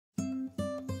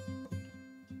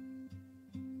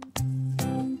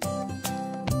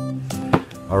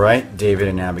All right, David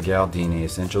and Abigail, D&A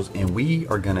Essentials, and we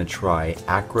are gonna try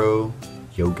AcroYoga.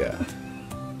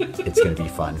 It's gonna be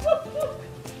fun.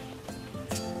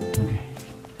 Okay.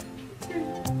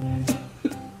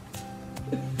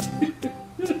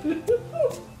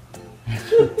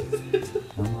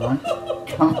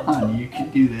 Come on, you can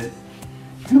do this.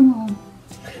 Come on.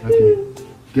 Okay,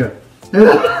 go.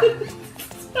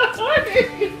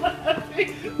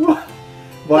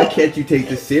 Why can't you take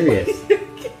this serious?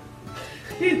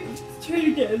 Try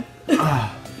again.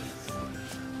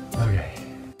 Okay.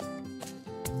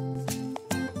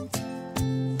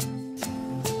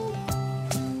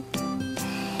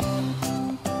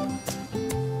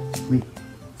 Wait.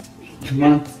 Come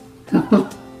on.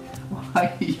 Why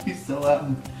are you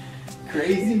so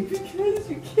crazy? Because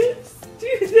you can't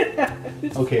do that.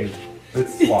 Okay,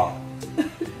 let's swap.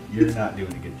 You're not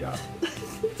doing a good job.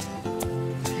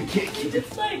 You can't keep it.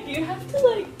 It's like you have to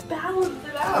like balance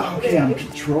it out. Okay, I'm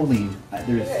controlling.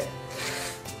 Okay.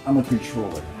 I'm a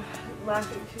controller.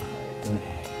 Laughing too hard.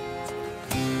 Okay.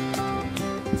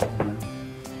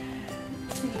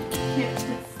 So you can't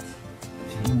just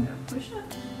push up.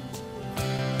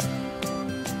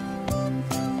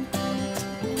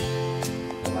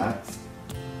 Relax.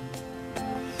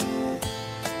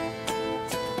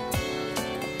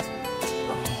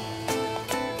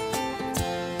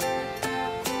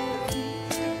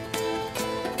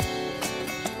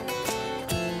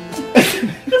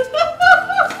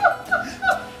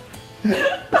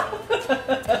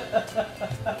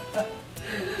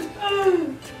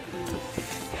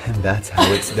 And that's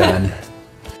how it's done.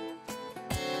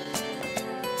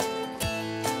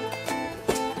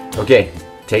 Okay,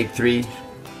 take 3,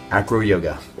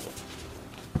 AcroYoga.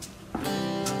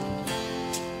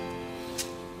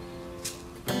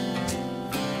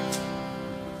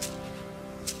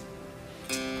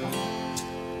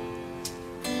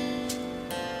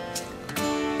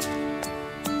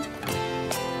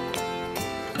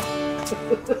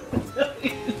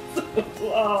 It's so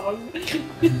long.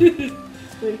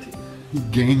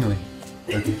 Gangly.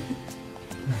 Okay.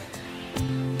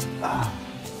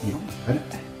 You know, I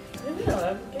don't know,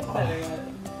 I'm getting better at it.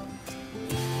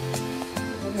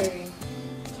 I'm a very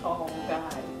tall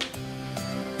guy.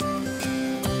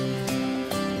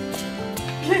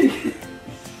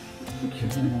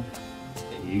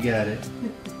 You got it.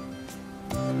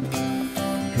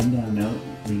 Come down, no,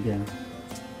 lay down.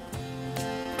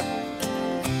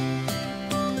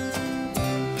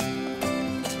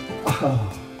 Oh,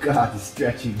 God, the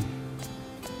stretching.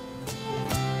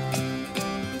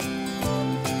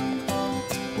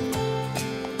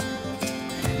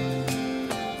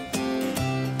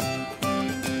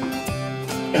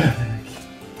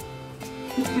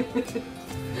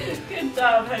 Good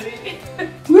job, honey.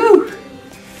 Woo!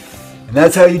 And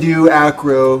that's how you do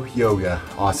AcroYoga.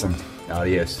 Awesome.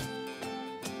 Adios.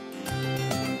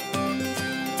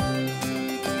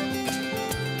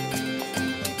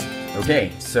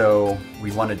 Okay, so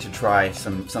we wanted to try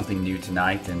something new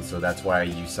tonight, and so that's why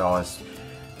you saw us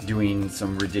doing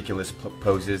some ridiculous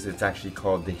poses. It's actually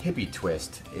called the hippie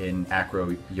twist in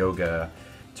AcroYoga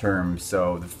terms.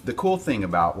 So the cool thing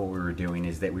about what we were doing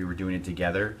is that we were doing it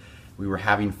together. We were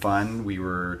having fun. We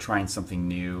were trying something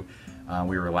new.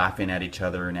 We were laughing at each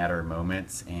other and at our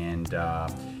moments, and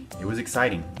it was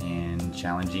exciting and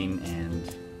challenging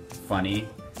and funny.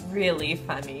 Really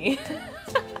funny.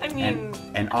 I mean,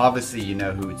 and obviously you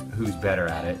know who's better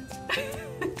at it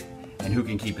and who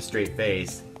can keep a straight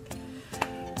face.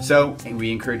 So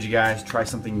we encourage you guys, try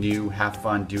something new, have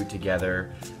fun, do it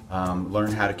together,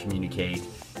 learn how to communicate,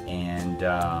 and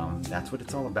that's what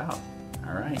it's all about.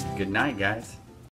 All right, good night, guys.